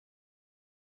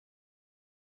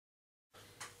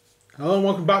Hello and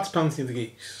welcome back to Pantheon of the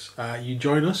Geeks. You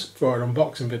join us for an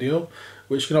unboxing video,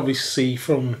 which you can obviously see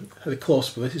from the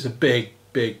close-up of this. It's a big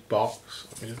box.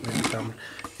 Let me just move the camera.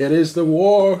 It is the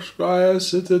Warscyer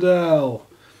Citadel.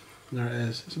 There it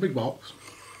is. It's a big box.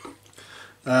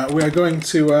 We are going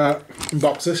to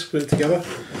unbox this, put it together.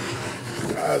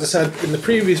 As I said in the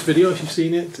previous video, if you've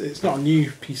seen it, it's not a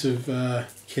new piece of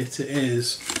kit. It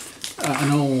is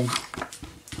an old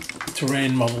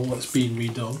terrain model that's been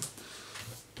redone.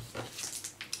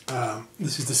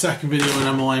 This is the second video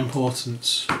in MALIGN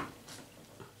Portents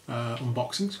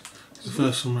unboxings. The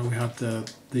first one where we had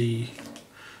the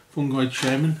fungoid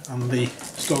shaman and the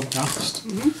stormcast.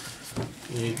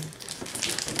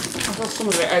 I've got some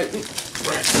of it out.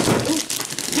 Right.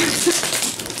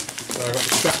 So I got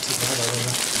distracted there.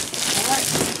 Alright.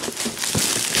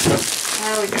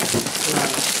 There we go.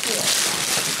 Right.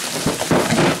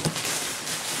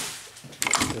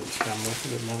 Get the camera a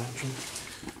bit more action.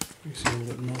 You can see a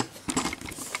little bit more.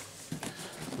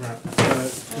 Right,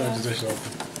 there's this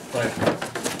open. Right.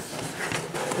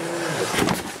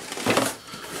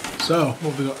 So,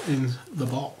 what have we got in the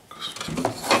box?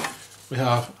 We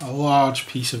have a large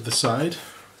piece of the side.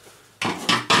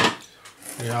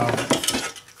 We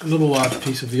have another large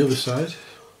piece of the other side.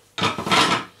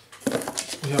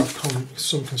 We have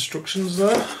some constructions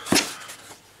there.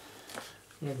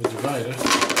 We have a divider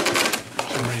for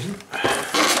some reason.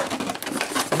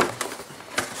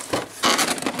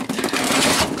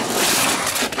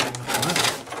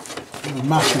 A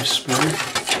massive sprue.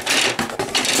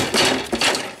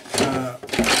 There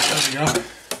we go.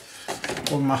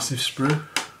 One massive sprue.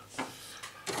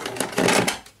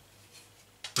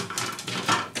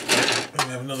 And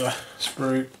we have another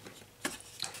sprue.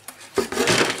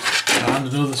 And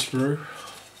another sprue.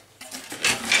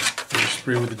 And a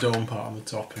sprue with the dome part on the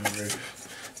top and the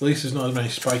roof. At least there's not as many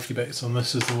spiky bits on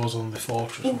this as there was on the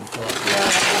Fortress. Yeah,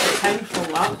 that's painful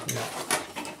that. Yeah.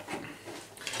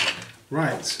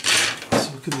 Right. Let's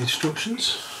look at the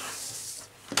instructions.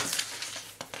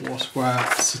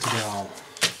 Warscyer Citadel.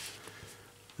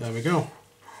 There we go. So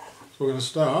we're going to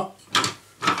start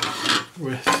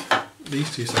with these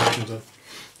two sections then.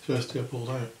 First to get pulled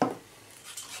out.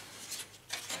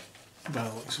 By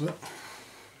the looks of it.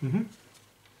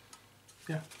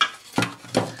 Yeah.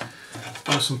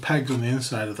 There's some pegs on the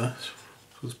inside of this.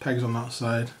 So there's pegs on that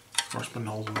side, crossbutton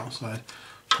holes on that side.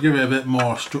 To give it a bit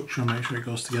more structure and make sure it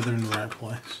goes together in the right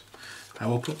place. I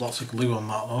will put lots of glue on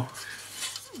that though.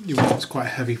 You want quite a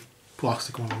heavy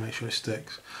plastic one to make sure it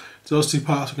sticks. So those two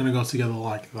parts are going to go together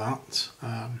like that.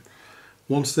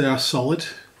 Once they are solid,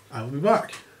 I will be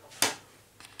back.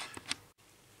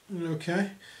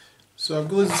 Okay, so I've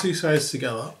glued the two sides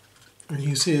together and you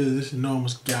can see there's this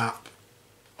enormous gap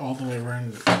all the way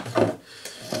around it.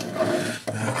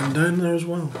 And down there as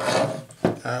well.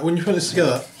 When you put this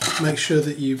together, make sure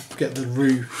that you get the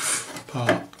roof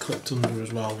part clipped under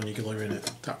as well when you're gluing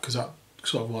it, because that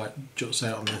sort of like juts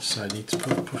out on this side. You need to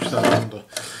push that under,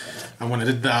 and when I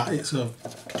did that it sort of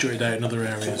jutted out in other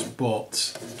areas,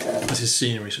 but this is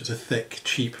scenery so it's a thick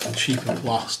cheaper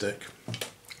plastic.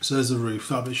 So there's the roof,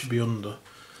 that bit should be under,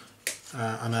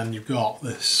 and then you've got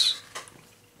this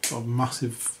sort of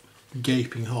massive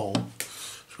gaping hole, as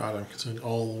far as I'm concerned,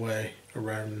 all the way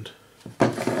around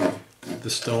the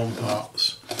stone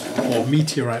parts, or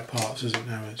meteorite parts as it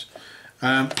now is. So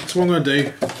what I'm going to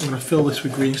do, I'm going to fill this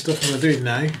with green stuff. I'm going to do it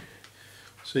now.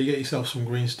 So you get yourself some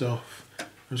green stuff.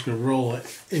 I'm just going to roll it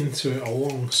into a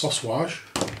long sausage.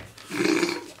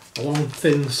 A long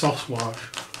thin sausage.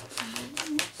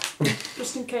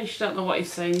 Just in case you don't know what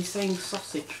he's saying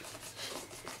sausage.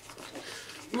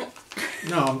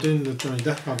 No, I'm doing the Johnny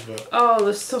Depp advert. Oh,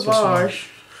 the sausage.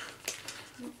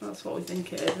 That's what we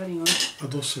think it is anyway. I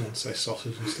do someone say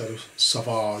sausage instead of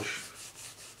sauvage.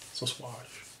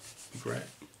 Sausage. Be great.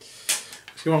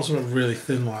 So you want something really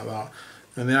thin like that,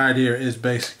 and the idea is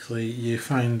basically you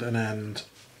find an end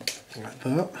like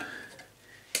that,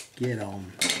 get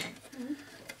on,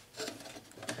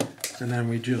 and then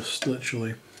we just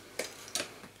literally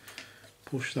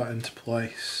push that into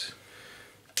place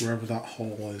wherever that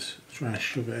hole is, trying to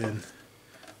shove it in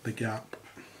the gap.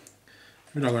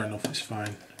 If we've not got enough, it's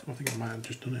fine. I think I might have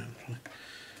just done it actually.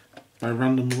 By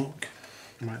random luck,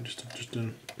 I might just have just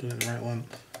done it the right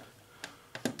length.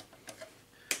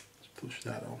 Push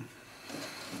that on.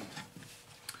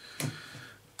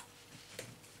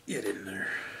 Get in there.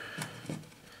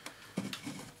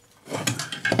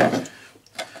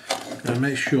 And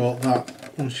make sure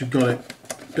that once you've got it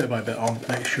bit by bit on,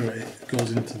 make sure it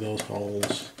goes into those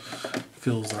holes,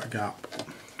 fills that gap,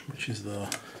 which is there.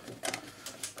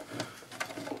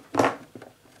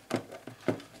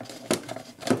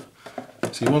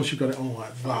 So once you've got it on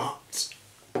like that,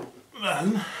 then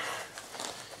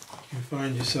you can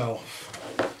find yourself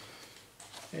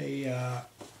a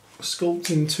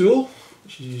sculpting tool,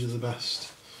 which is usually the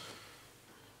best.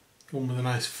 One with a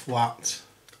nice flat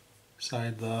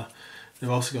side there.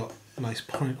 They've also got a nice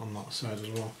point on that side as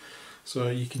well. So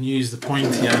you can use the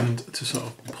pointy end to sort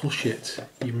of push it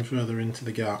even further into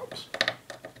the gaps.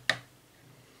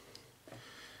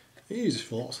 You use it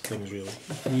for lots of things really.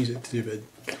 You can use it to do a bit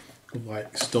of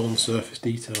like stone surface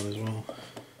detail as well.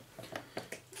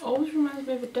 Always reminds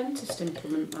me of a dentist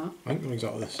implement, that. I think they're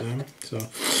exactly the same, so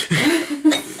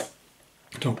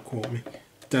don't quote me.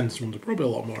 Dentist ones are probably a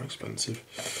lot more expensive,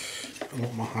 a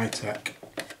lot more high tech.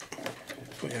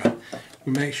 But yeah,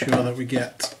 we make sure that we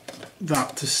get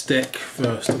that to stick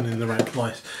first and in the right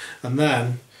place, and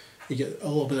then you get a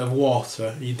little bit of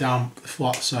water, you damp the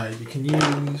flat side. You can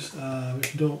use,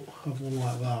 if you don't have one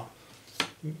like that,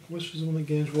 which is the one that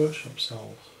Games Workshop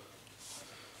sells?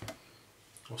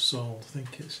 Or sold, I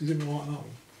think it's, is it more like that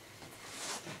one?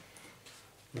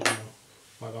 No,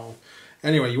 like that one.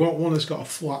 Anyway, you want one that's got a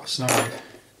flat side,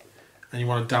 and you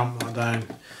want to damp that down,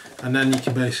 and then you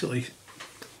can basically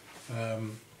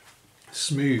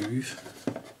smooth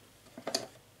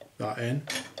that in.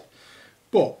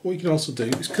 But what you can also do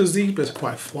is, because these bits are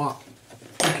quite flat,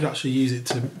 you could actually use it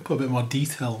to put a bit more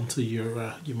detail into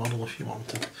your model if you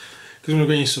wanted. Because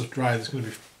when your stuff dries, it's going to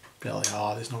be fairly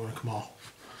hard, it's not going to come off.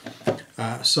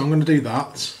 So I'm going to do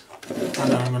that,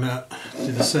 and then I'm going to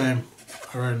do the same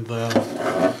around there.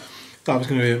 That was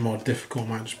going to be a bit more difficult, I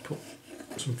might just put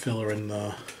some filler in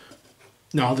there.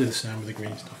 No, I'll do the same with the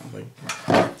green stuff, I think.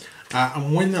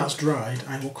 And when that's dried,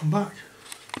 I will come back.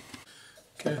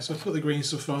 Okay, so I've put the green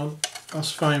stuff on.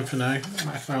 That's fine for now. I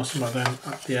might file some back down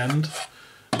at the end.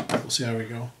 We'll see how we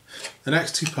go. The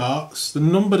next two parts, they're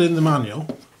numbered in the manual,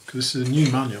 because this is a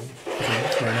new manual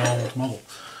for an old model.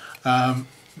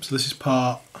 So this is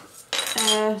part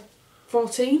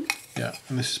 14. Yeah,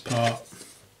 and this is part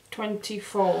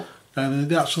 24. And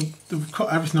they've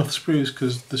cut everything off the sprues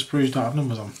because the sprues don't have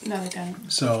numbers on. No, they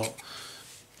don't. So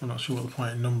I'm not sure what the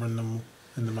point in numbering them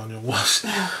in the manual was.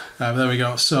 But there we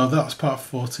go. So that's part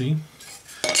 14.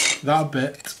 That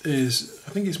bit is,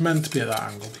 I think it's meant to be at that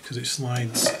angle because it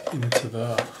slides into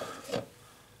there.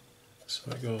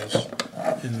 So it goes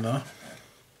in there.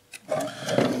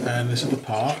 And this other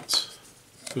part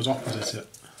goes opposite it.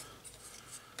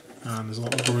 And there's a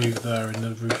little groove there in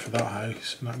the roof of that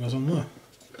house, and that goes on there.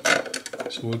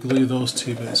 So we'll glue those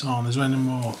two bits on. Is there any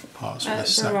more parts for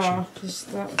this section? There are, because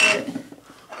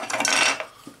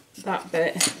that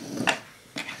bit,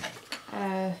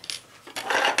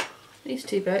 these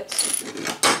two bits,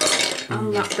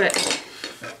 and that bit.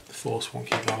 The force won't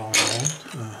keep that on.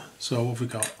 So what have we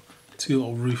got? Two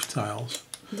little roof tiles.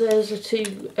 There's the two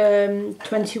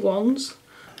 21s,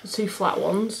 the two flat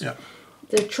ones. Yeah.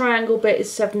 The triangle bit is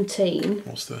 17.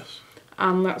 What's this?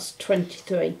 And that's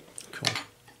 23. Cool.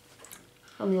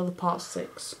 And the other part's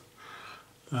 6.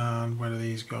 And where do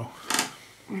these go?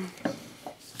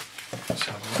 Let's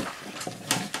have a look.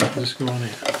 Does this go on here?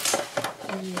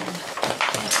 Yeah.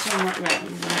 Let's turn that round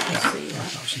and you can see that. I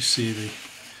can actually see the...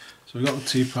 So we've got the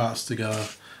two parts together.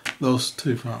 Those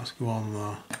two parts go on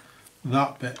there.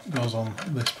 That bit goes on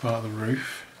this part of the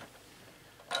roof.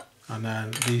 And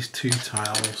then these two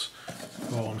tiles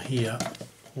go on here.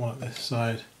 One at this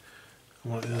side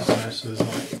and one at the other side. So there's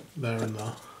like there and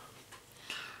there.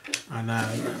 And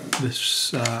then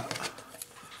this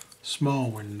small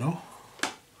window,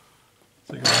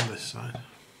 so it goes on this side.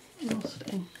 We'll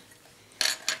see.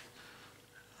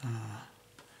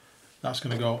 That's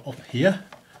going to go up here,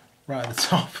 right at the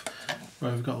top,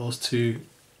 where we've got those two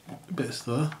bits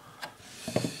there.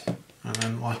 And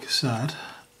then, like I said,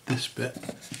 this bit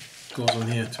goes on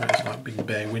here to its like big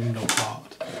bay window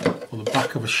part, or the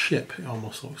back of a ship. It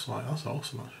almost looks like. That's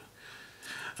awesome.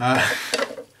 I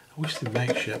wish they'd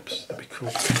make ships. That'd be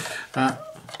cool.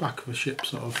 Back of a ship,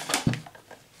 sort of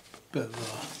bit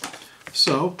there.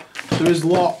 So there is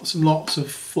lots and lots of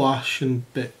flash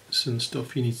and bits and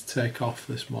stuff you need to take off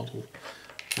this model.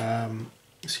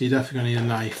 So you're definitely going to need a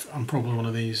knife and probably one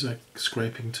of these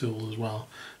scraping tools as well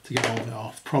to get all of it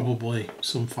off. Probably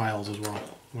some files as well.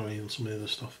 I'm going to need some of the other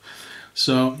stuff.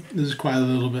 So there's quite a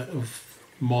little bit of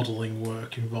modelling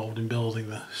work involved in building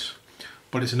this,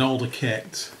 but it's an older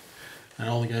kit, and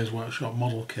all the Games Workshop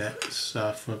model kits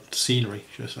for scenery,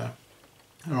 should I say,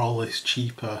 are all this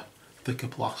cheaper, thicker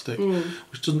plastic,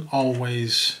 which doesn't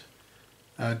always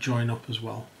join up as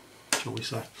well, shall we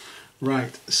say.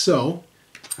 Right, so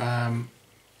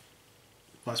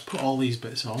let's put all these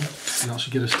bits on, and that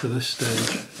should get us to this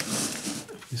stage.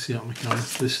 If you can see it on the camera,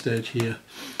 this stage here.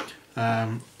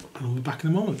 and we'll be back in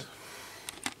a moment.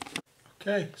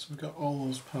 Okay, so we've got all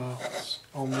those parts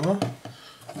on there, so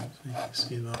you can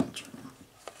see that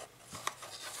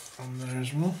on there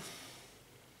as well.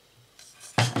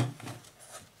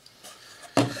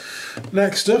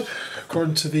 Next up,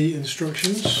 according to the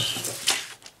instructions,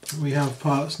 we have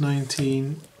parts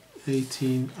 19,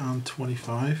 18 and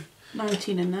 25.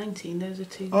 19 and 19, those are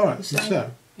two. Alright, the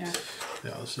same. Yeah.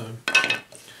 Yeah, the same.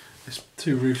 It's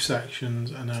two roof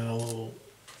sections and then a little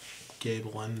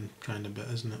gable end kind of bit,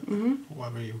 isn't it? Mm-hmm.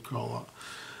 Whatever you would call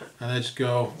that. And they just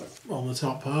go on the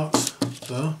top part,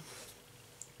 there.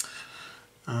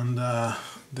 And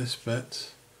this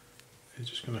bit is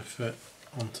just going to fit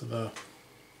onto there.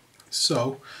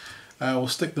 So, we'll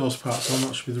stick those parts on,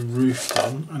 that should be the roof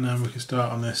done, and then we can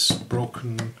start on this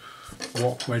broken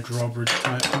walkway drawbridge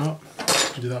type part.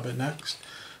 We'll do that bit next.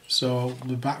 So, we'll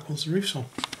be back once the roof's on.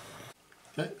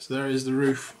 Okay, so there is the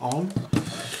roof on.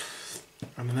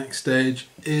 And the next stage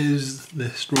is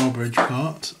this drawbridge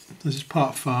part. This is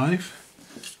part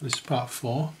 5, this is part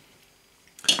 4.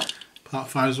 Part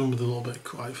 5 is one with a little bit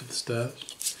cut out for the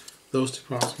stairs. Those two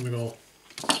parts are going to go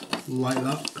like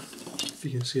that, if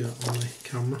you can see that on the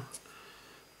camera.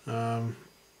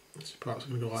 This part's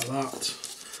going to go like that.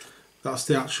 That's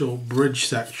the actual bridge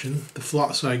section. The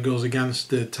flat side goes against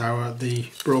the tower, the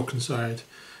broken side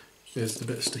is the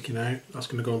bit sticking out. That's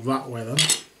going to go that way then.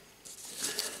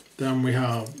 Then we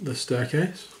have the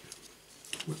staircase,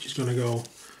 which is going to go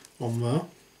on there.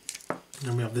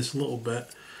 And we have this little bit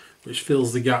which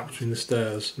fills the gap between the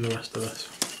stairs and the rest of this.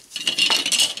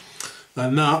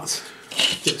 Then that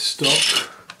gets stuck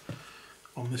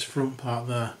on this front part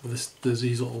there. There's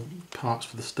these little parts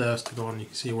for the stairs to go on. You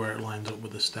can see where it lines up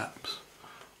with the steps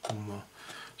on there.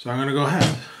 So I'm going to go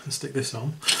ahead and stick this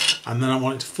on, and then I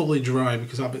want it to fully dry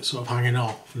because that bit's sort of hanging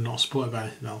off and not supported by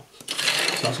anything else.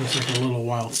 So that's going to take a little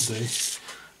while to do,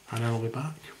 and then I'll be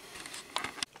back.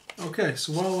 Okay,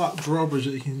 so while that drawbridge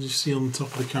that you can just see on the top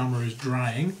of the camera is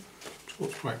drying, which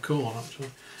looks quite cool on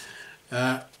actually,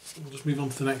 we'll just move on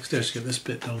to the next stage to get this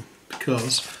bit done,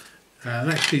 because the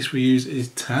next piece we use is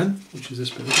 10, which is this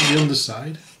bit. This is the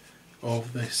underside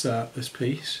of this this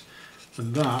piece,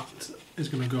 and that is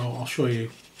going to go, I'll show you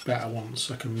better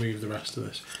once I can move the rest of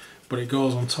this, but it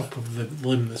goes on top of the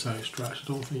limb that's outstretched.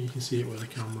 I don't think you can see it where the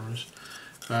camera is.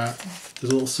 There's a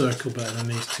little circle bit and then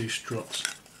these two struts.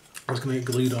 I was going to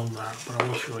get glued on that, but I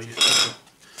will show you.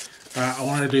 I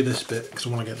wanted to do this bit because I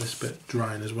want to get this bit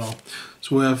drying as well.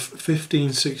 So we have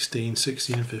 15, 16,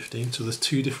 16 and 15, so there's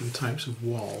two different types of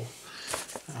wall.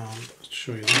 Let's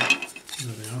show you that.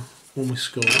 There they are. One with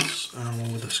skulls and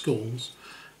one with the skulls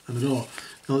and the door.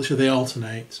 Now literally they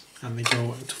alternate and they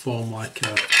go to form like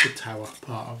the tower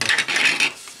part of it.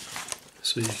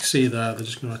 So you can see there they're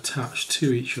just going to attach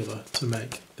to each other to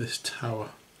make this tower.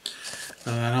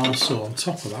 And then also on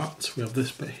top of that we have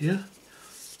this bit here,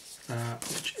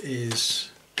 which is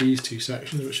these two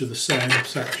sections, which are the same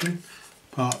section,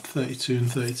 part 32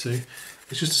 and 32.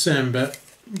 It's just the same bit,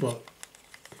 but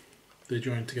they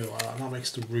join together like that, and that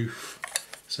makes the roof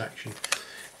section,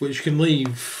 which you can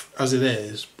leave as it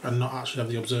is and not actually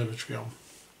have the observatory on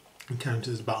and count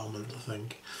it as battlement, I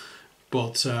think.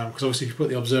 But because obviously if you put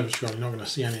the observatory on, you're not going to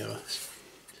see any of this.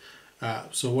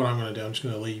 So what I'm going to do, I'm just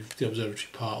going to leave the observatory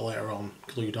part later on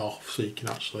glued off so you can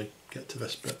actually get to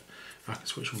this bit. I can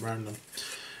switch them around them.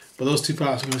 But those two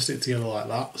parts are going to stick together like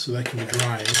that so they can be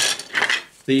drying.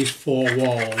 These four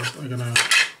walls are going to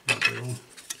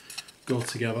go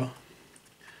together.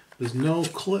 There's no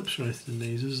clips or anything in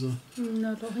these, is there?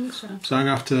 No, I don't think so. So I'm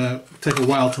going to have to take a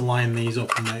while to line these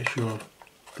up and make sure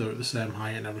they're at the same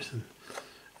height and everything.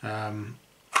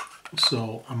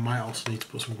 So I might also need to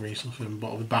put some green stuff in, but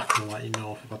I'll be back and let you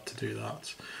know if I've had to do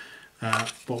that.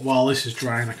 But while this is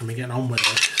drying, I can be getting on with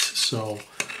this. So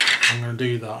I'm going to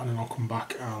do that and then I'll come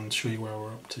back and show you where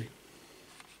we're up to.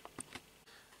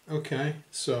 Okay,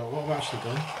 so what I've actually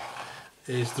done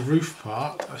is the roof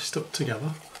part I've stuck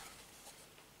together.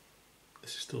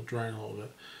 This is still drying a little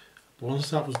bit. But once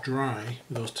that was dry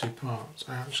with those two parts,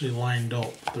 I actually lined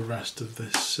up the rest of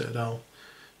this Citadel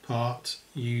part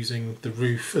using the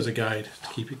roof as a guide to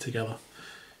keep it together,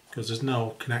 because there's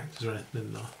no connectors or anything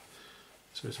in there.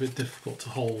 So it's a bit difficult to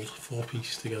hold four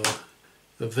pieces together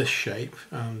of this shape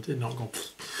and it not go.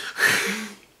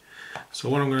 So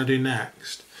what I'm going to do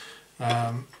next,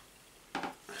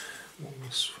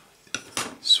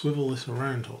 swivel this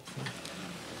around hopefully.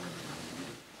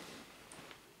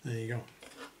 There you go.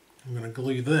 I'm going to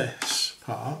glue this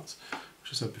part,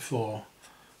 which I said before,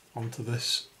 onto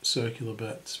this circular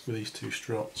bit with these two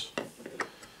struts. I'm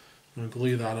going to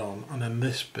glue that on, and then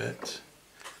this bit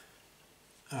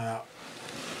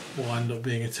will end up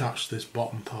being attached to this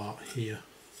bottom part here.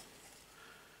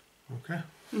 Okay.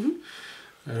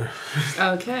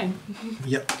 Okay.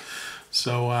 Yep.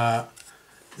 So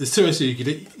there's two ways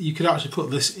you could actually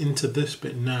put this into this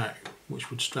bit now, which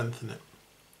would strengthen it,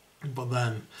 but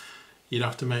then you'd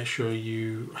have to make sure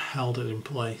you held it in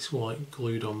place while it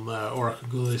glued on there, or I could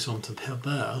glue this onto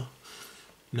there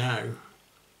now,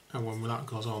 and when that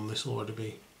goes on, this will already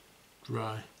be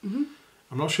dry.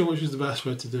 I'm not sure which is the best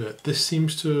way to do it. This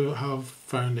seems to have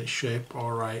found its shape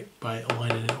alright by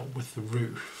aligning it up with the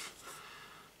roof.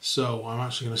 So I'm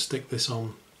actually going to stick this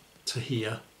on to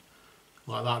here,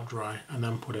 like that dry, and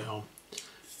then put it on.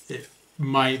 It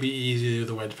might be easier the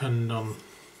other way, depending on,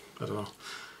 I don't know,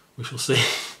 we shall see.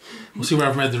 We'll see whether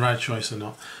I've made the right choice or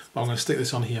not. But I'm going to stick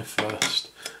this on here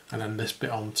first, and then this bit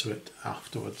onto it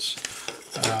afterwards.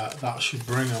 That should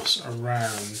bring us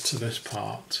around to this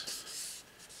part,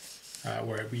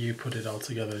 where you put it all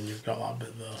together and you've got that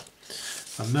bit there.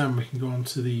 And then we can go on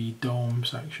to the dome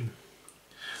section.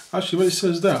 Actually, what it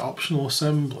says there, optional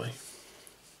assembly,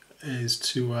 is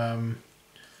to,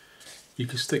 you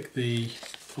can stick the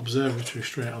observatory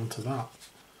straight onto that.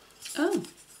 Oh.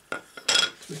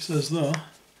 So it says there.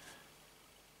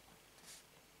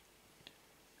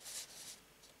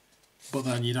 But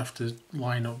then you'd have to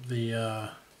line up the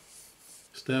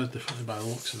stairs differently by the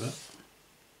looks of it.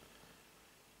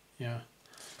 Yeah.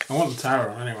 I want the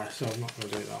tower on anyway, so I'm not going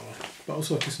to do it that way. But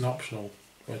also if it's an optional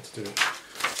way to do it,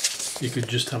 you could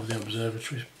just have the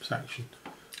observatory section.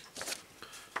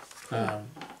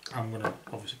 I'm going to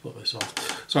obviously put this on.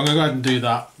 So I'm going to go ahead and do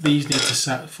that. These need to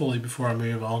set fully before I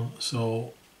move on,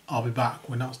 so I'll be back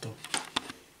when that's done.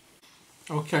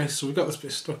 Okay, so we've got this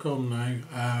bit stuck on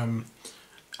now.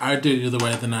 I'd do it the other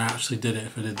way than I actually did it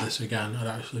if I did this again. I'd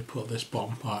actually put this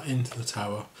bottom part into the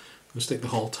tower and stick the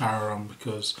whole tower on,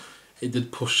 because it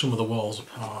did push some of the walls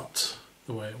apart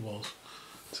the way it was.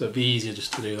 So it'd be easier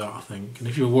just to do that, I think. And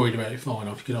if you were worried about it falling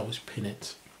off, you could always pin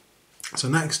it. So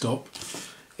next up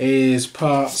is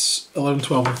parts 11,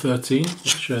 12 and 13,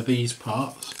 which are these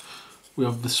parts. We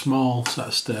have the small set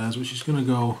of stairs, which is going to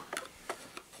go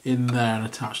in there and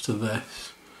attach to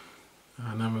this.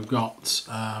 And then we've got,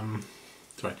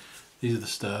 sorry, these are the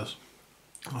stairs.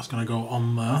 That's going to go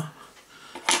on there.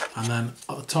 And then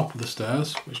at the top of the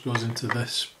stairs, which goes into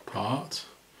this part,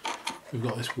 we've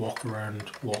got this walkway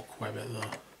bit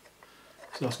there.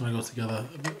 So that's going to go together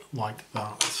a bit like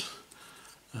that.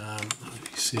 I don't know if you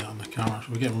can see it on the camera.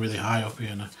 So we're getting really high up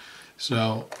here now.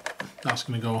 So that's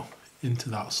going to go into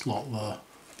that slot there.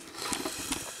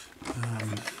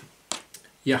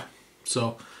 Yeah,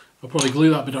 so I'll probably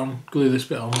glue that bit on, glue this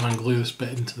bit on, and then glue this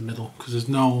bit into the middle, because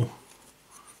doesn't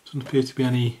appear to be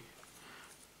any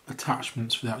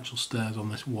attachments for the actual stairs on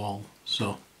this wall.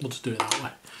 So we'll just do it that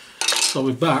way. So I'll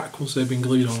be back once they've been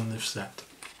glued on and they've set.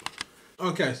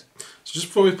 Okay, so just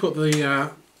before we put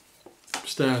the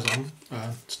stairs on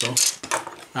stuff,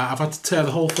 I've had to tear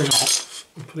the whole thing off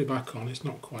and put it back on. It's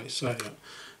not quite set yet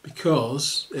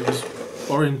because it was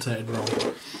orientated wrong.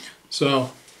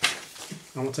 So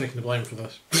I'm not taking the blame for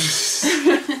this.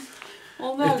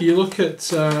 If you look at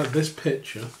this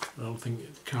picture, I don't think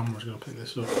the camera's going to pick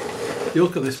this up. If you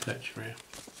look at this picture here,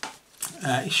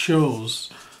 it shows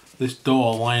this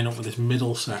door line up with this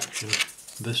middle section,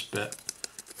 this bit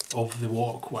of the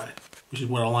walkway, which is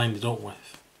where I lined it up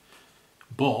with.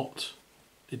 But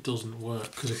it doesn't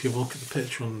work, because if you look at the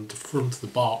picture on the front of the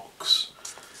box,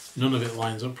 none of it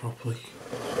lines up properly.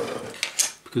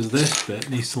 Because this bit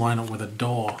needs to line up with a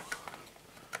door.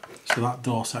 So that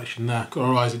door section there,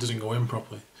 otherwise it doesn't go in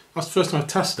properly. That's the first time I've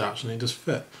tested it actually, it does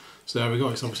fit. So there we go,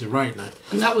 it's obviously right now.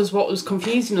 And that was what was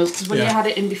confusing us, because when you had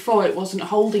it in before, it wasn't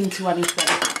holding to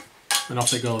anything. And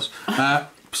off it goes.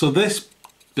 So this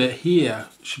bit here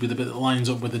should be the bit that lines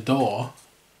up with the door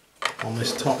on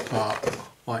this top part,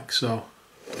 like so.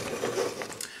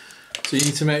 So you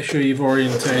need to make sure you've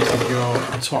orientated your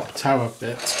top tower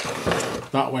bit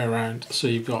that way around, so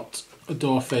you've got a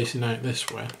door facing out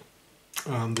this way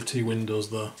and the two windows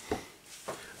there,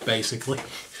 basically.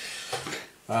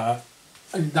 And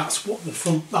that's what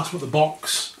the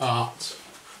box art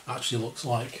actually looks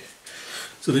like.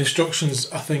 So the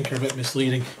instructions, I think, are a bit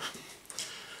misleading.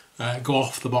 Go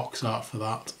off the box art for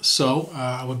that. So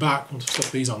we're back once I've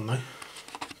stuck these on now.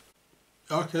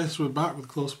 Okay, so we're back with a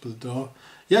close-up of the door.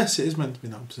 Yes, it is meant to be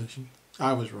in that position.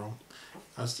 I was wrong.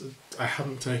 I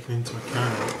hadn't taken into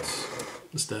account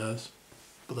the stairs,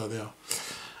 but there they are.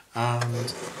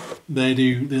 And they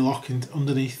lock in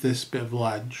underneath this bit of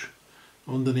ledge,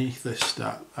 underneath this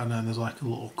step, and then there's like a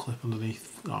little clip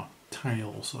underneath, tiny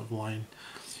little sort of line,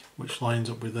 which lines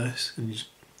up with this, and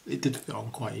it did fit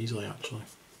on quite easily actually.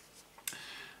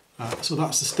 So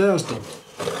that's the stairs done.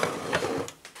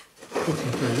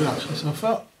 Looking pretty good actually so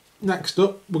far. Next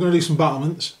up, we're going to do some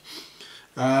battlements.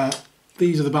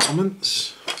 These are the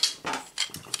battlements.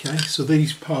 Okay, so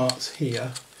these parts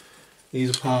here,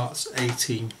 these are parts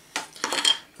 18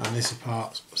 and these are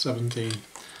parts 17.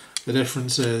 The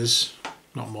difference is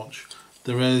not much.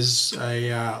 There is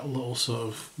a little sort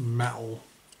of metal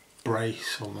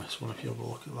brace on this one if you have a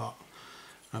look at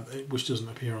that, which doesn't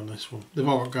appear on this one. They've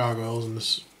all got gargoyles and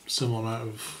there's a similar amount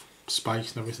of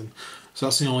space and everything, so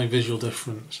that's the only visual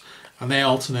difference. And they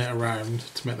alternate around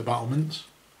to make the battlements,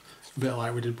 a bit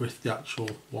like we did with the actual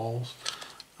walls.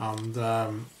 And so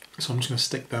I'm just going to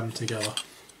stick them together.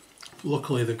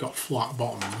 Luckily they've got flat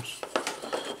bottoms,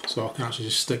 so I can actually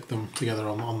just stick them together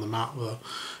on the mat there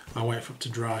and wait for it to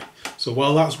dry. So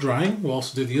while that's drying, we'll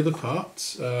also do the other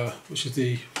parts, which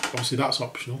is obviously that's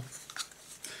optional,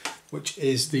 which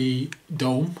is the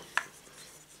dome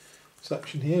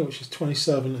section here, which is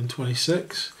 27 and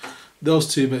 26.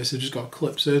 Those two bits have just got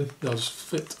clips in, they'll just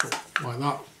fit like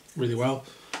that really well.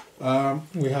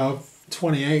 We have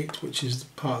 28, which is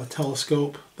part of the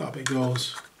telescope. That bit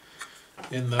goes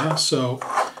in there, so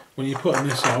when you're putting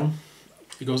this on,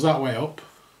 it goes that way up,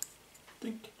 I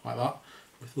think, like that,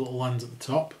 with the little lens at the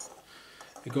top.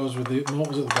 It goes with the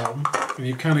motors at the bottom, and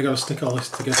you've kind of got to stick all this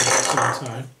together at the same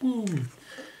time. Boom!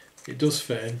 It does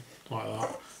fit in like that.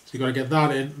 So you've got to get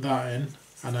that in,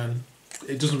 and then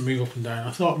it doesn't move up and down.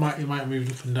 I thought it might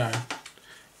move up and down.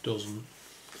 It doesn't.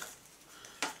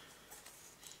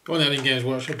 When I didn't Games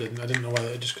Workshop didn't. I didn't know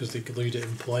whether just because they glued it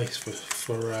in place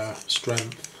for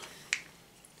strength.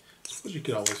 I suppose you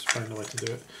could always find a way to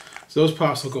do it. So those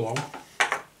parts will go on,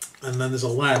 and then there's a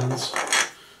lens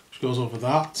which goes over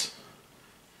that.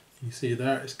 You see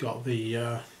there, it's got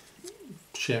the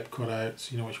shape cut out,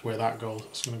 so you know which way that goes.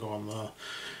 It's going to go on there.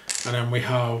 And then we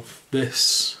have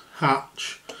this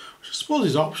hatch, which I suppose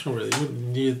is optional really.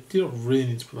 You don't really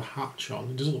need to put the hatch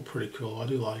on. It does look pretty cool. I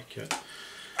do like it.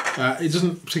 It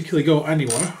doesn't particularly go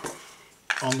anywhere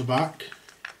on the back.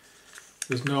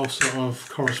 There's no sort of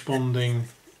corresponding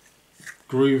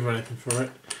groove or anything for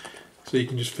it, so you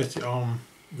can just fit it on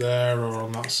there or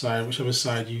on that side, whichever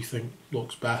side you think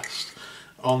looks best.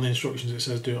 On the instructions it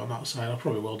says do it on that side. I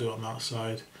probably will do it on that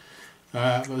side.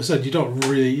 But as I said, you don't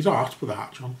have to put the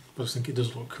hatch on, but I just think it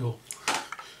does look cool.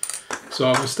 So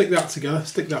I'm going to stick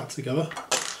that together,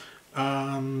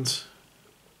 and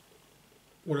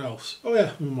what else? Oh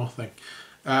yeah, one more thing.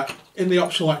 In the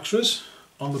optional extras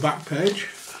on the back page,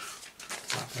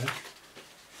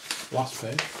 last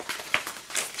page.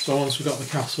 So once we've got the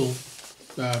castle,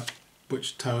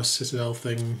 which tower citadel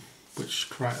thing,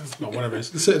 whatever it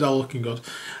is, the citadel looking good.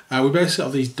 We basically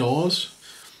have these doors,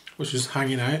 which is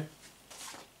hanging out,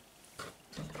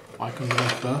 like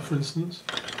underneath there, for instance.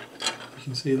 You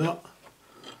can see that.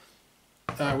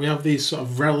 We have these sort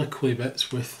of reliquary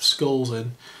bits with skulls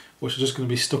in, which are just going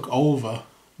to be stuck over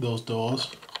those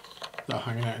doors that are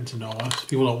hanging out into nowhere, so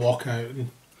people don't walk out and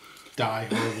die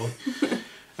horribly.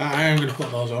 I am going to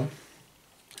put those on.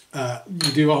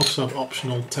 You do also have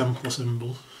optional temple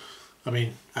symbols. I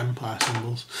mean, empire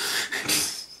symbols.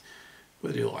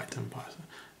 But I do like temple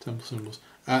symbols.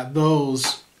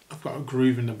 Those have got a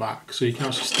groove in the back, so you can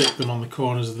actually stick them on the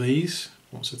corners of these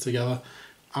once they're together.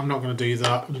 I'm not going to do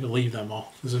that, I'm going to leave them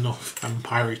off. There's enough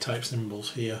empire type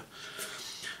symbols here.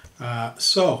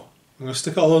 So I'm going to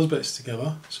stick all those bits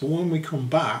together, so when we come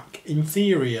back, in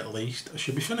theory at least, I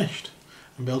should be finished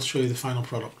and be able to show you the final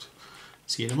product.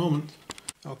 See you in a moment.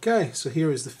 Okay, so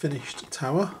here is the finished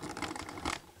tower,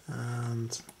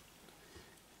 and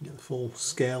you get the full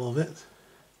scale of it.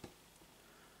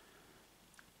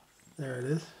 There it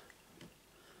is,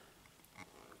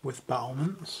 with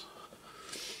battlements.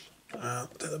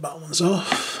 Take the battlements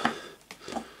off.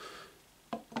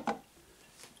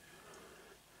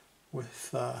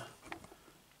 With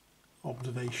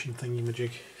observation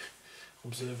thingy-majig,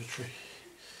 observatory,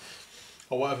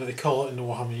 or whatever they call it in the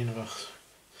Warhammer universe.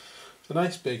 It's a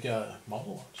nice big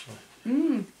model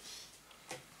actually.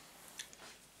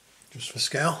 Just for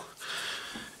scale.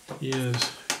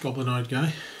 Here's Goblinoid guy.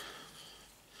 So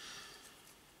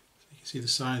you can see the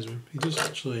size of him. He does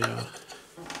actually he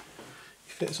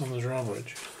fits on the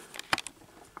drawbridge.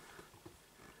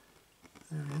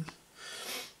 There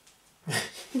he is.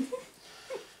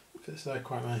 Fits there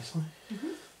quite nicely.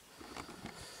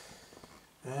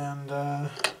 And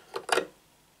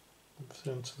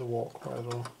into the walkway as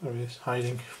well. There he is,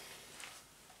 hiding.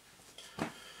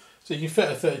 So you can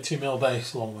fit a 32mm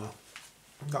base along there.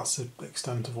 That's the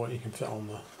extent of what you can fit on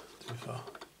there, to be fair.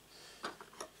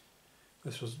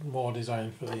 This was more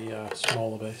designed for the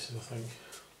smaller bases, I think.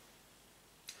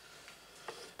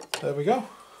 There we go.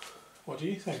 What do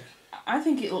you think? I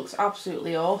think it looks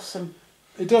absolutely awesome.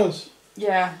 It does.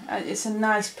 Yeah, it's a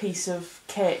nice piece of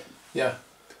kit. Yeah.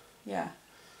 Yeah,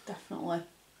 definitely.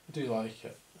 I do like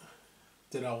it.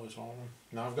 Did always want one.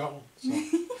 Now I've got one.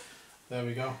 So there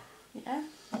we go. Yeah.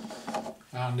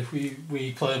 And if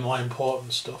we play MALIGN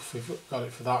Portents stuff, we've got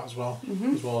it for that as well.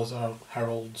 As well as our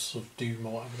Heralds of Doom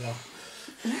or whatever they are.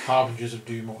 Harbingers of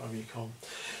Doom or whatever you call them.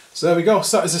 So there we go.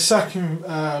 So that is the second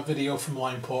video from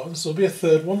MALIGN Portents. There'll be a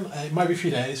third one. It might be a few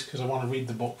days because I want to read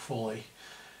the book fully.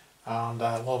 And we'll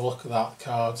have a look at that, the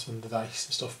cards and the dice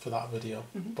and stuff for that video.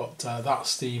 But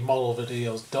that's the model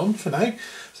videos done for now.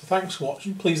 So thanks for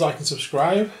watching. Please like and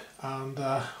subscribe. And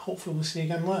hopefully we'll see you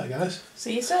again later, guys.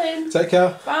 See you soon. Take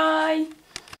care. Bye.